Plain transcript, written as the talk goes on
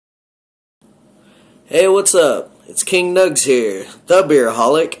Hey, what's up? It's King Nugs here, the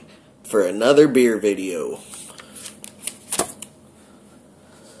beeroholix, for another beer video.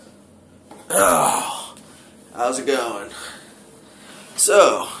 Oh, how's it going?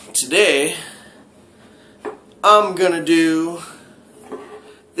 So, today, I'm gonna do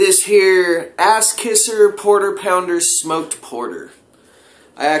this here Ass Kisser Porter Pounder Smoked Porter.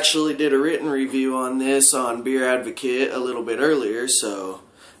 I actually did a written review on this on Beer Advocate a little bit earlier, so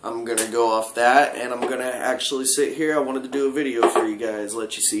I'm going to go off that, and I'm going to actually sit here. I wanted to do a video for you guys,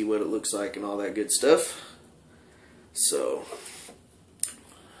 let you see what it looks like and all that good stuff. So,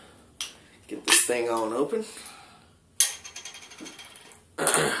 get this thing on open.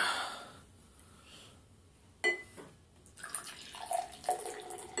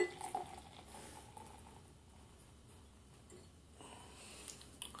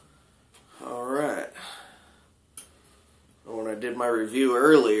 Did my review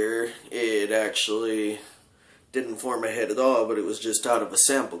earlier, it actually didn't form a head at all, but it was just out of a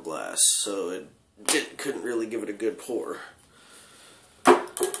sample glass, so it couldn't really give it a good pour.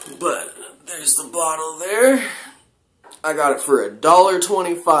 But there's the bottle there. I got it for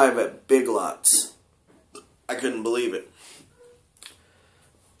 $1.25 at Big Lots. I couldn't believe it.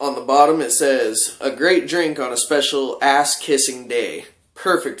 On the bottom it says, "A great drink on a special ass-kissing day.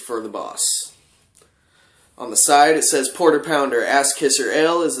 Perfect for the boss." On the side it says, "Porter Pounder Ass Kisser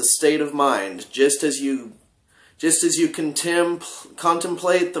Ale is a state of mind. Just as you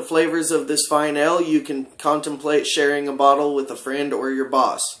contemplate the flavors of this fine ale, you can contemplate sharing a bottle with a friend or your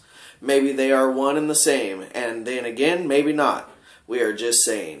boss. Maybe they are one and the same, and then again, maybe not. We are just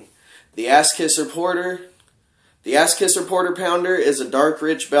saying. The Ass Kisser Porter Pounder is a dark,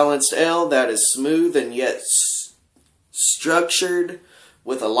 rich, balanced ale that is smooth and yet structured,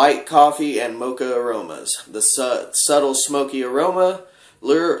 with a light coffee and mocha aromas. The subtle smoky aroma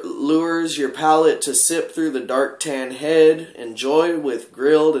lures your palate to sip through the dark tan head. Enjoy with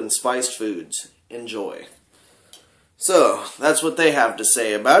grilled and spiced foods. Enjoy." So, that's what they have to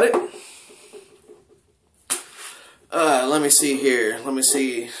say about it. Let me see here. Let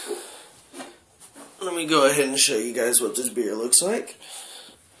me go ahead and show you guys what this beer looks like.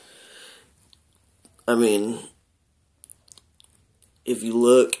 I mean, if you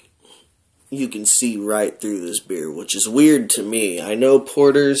look, you can see right through this beer, which is weird to me. I know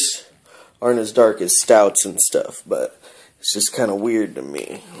porters aren't as dark as stouts and stuff, but it's just kind of weird to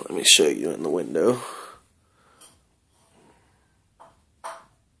me. Let me show you in the window.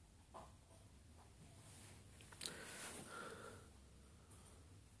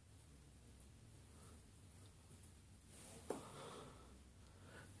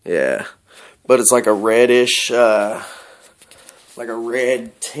 Yeah, but it's like a reddish, like a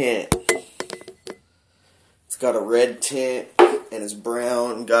red tint. It's got a red tint and it's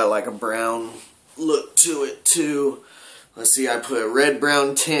brown. Got like a brown look to it too. Let's see, I put red,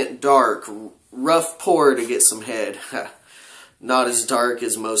 brown tint, dark, rough pour to get some head. Not as dark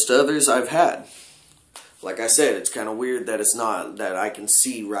as most others I've had. Like I said, it's kind of weird that it's not, that I can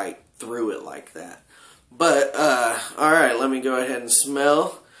see right through it like that. But, alright, let me go ahead and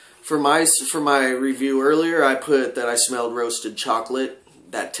smell. For my review earlier, I put that I smelled roasted chocolate,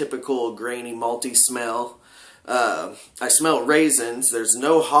 that typical grainy, malty smell. I smell raisins. There's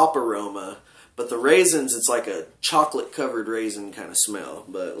no hop aroma, but the raisins, it's like a chocolate-covered raisin kind of smell.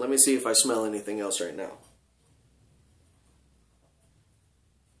 But let me see if I smell anything else right now.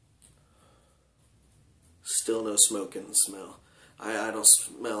 Still no smoke in the smell. I don't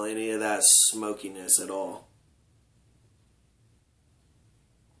smell any of that smokiness at all.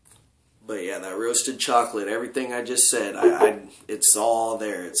 But yeah, that roasted chocolate, everything I just said, it's all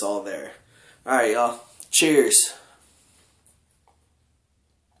there. It's all there. Alright, y'all. Cheers.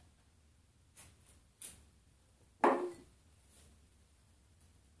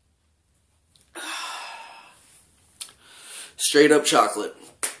 Straight up chocolate.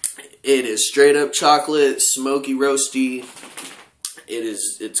 It is straight up chocolate, smoky, roasty.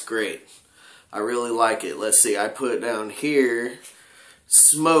 It's great. I really like it. Let's see, I put down here,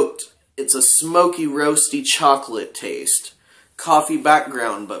 smoked. It's a smoky, roasty chocolate taste. Coffee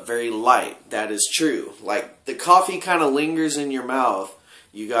background, but very light. That is true. Like, the coffee kind of lingers in your mouth.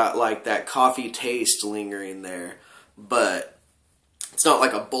 You got, like, that coffee taste lingering there. But it's not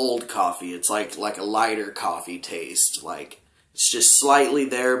like a bold coffee. It's like a lighter coffee taste. Like, it's just slightly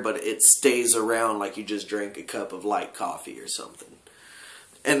there, but it stays around like you just drank a cup of light coffee or something.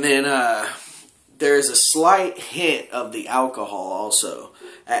 And then, there's a slight hint of the alcohol also.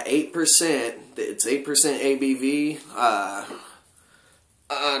 At 8%, it's 8% ABV. I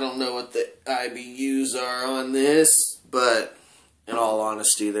don't know what the IBUs are on this, but in all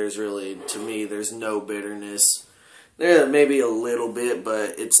honesty, there's really, to me, there's no bitterness. There maybe a little bit,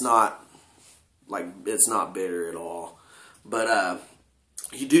 but it's not bitter at all. But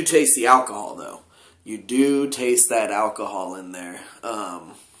you do taste the alcohol, though. You do taste that alcohol in there.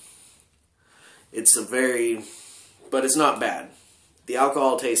 But it's not bad. The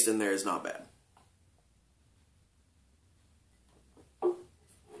alcohol taste in there is not bad.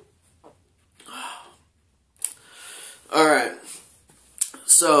 Alright.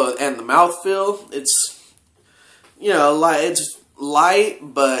 So, and the mouthfeel, it's, it's light,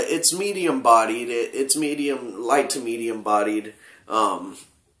 but it's medium bodied. It's light to medium bodied.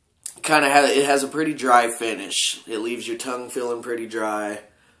 It has a pretty dry finish. It leaves your tongue feeling pretty dry,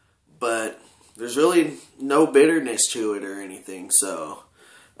 but there's really no bitterness to it or anything. So,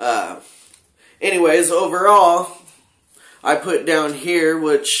 anyways, overall, I put down here,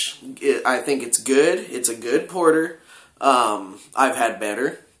 I think it's good. It's a good porter. I've had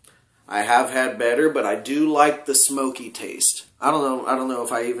better. I have had better, but I do like the smoky taste. I don't know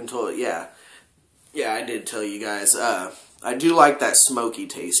if I even told it. Yeah, I did tell you guys. I do like that smoky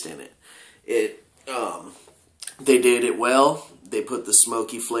taste in it. They did it well. They put the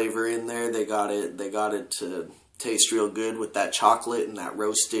smoky flavor in there. They got it to taste real good with that chocolate and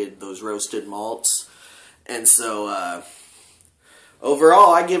those roasted malts. And so,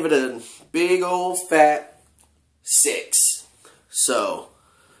 overall, I give it a big old fat 6. So,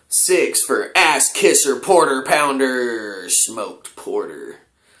 6 for Ass Kisser Porter Pounder Smoked Porter.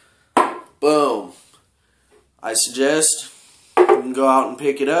 Boom. I suggest you can go out and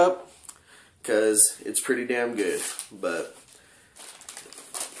pick it up, because it's pretty damn good. But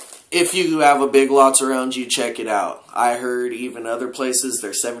if you have a Big Lots around you, check it out. I heard even other places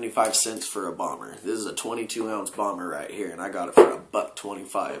they're 75 cents for a bomber. This is a 22-ounce bomber right here, and I got it for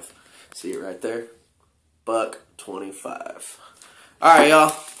 $1.25. See it right there? $1.25. All right,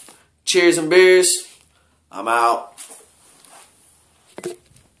 y'all. Cheers and beers. I'm out.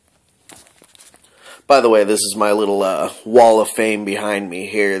 By the way, this is my little wall of fame behind me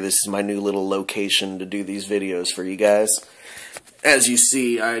here. This is my new little location to do these videos for you guys. As you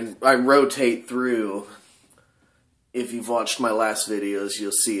see, I rotate through. If you've watched my last videos,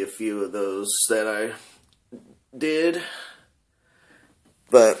 you'll see a few of those that I did.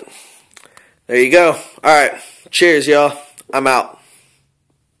 But there you go. Alright, cheers y'all. I'm out.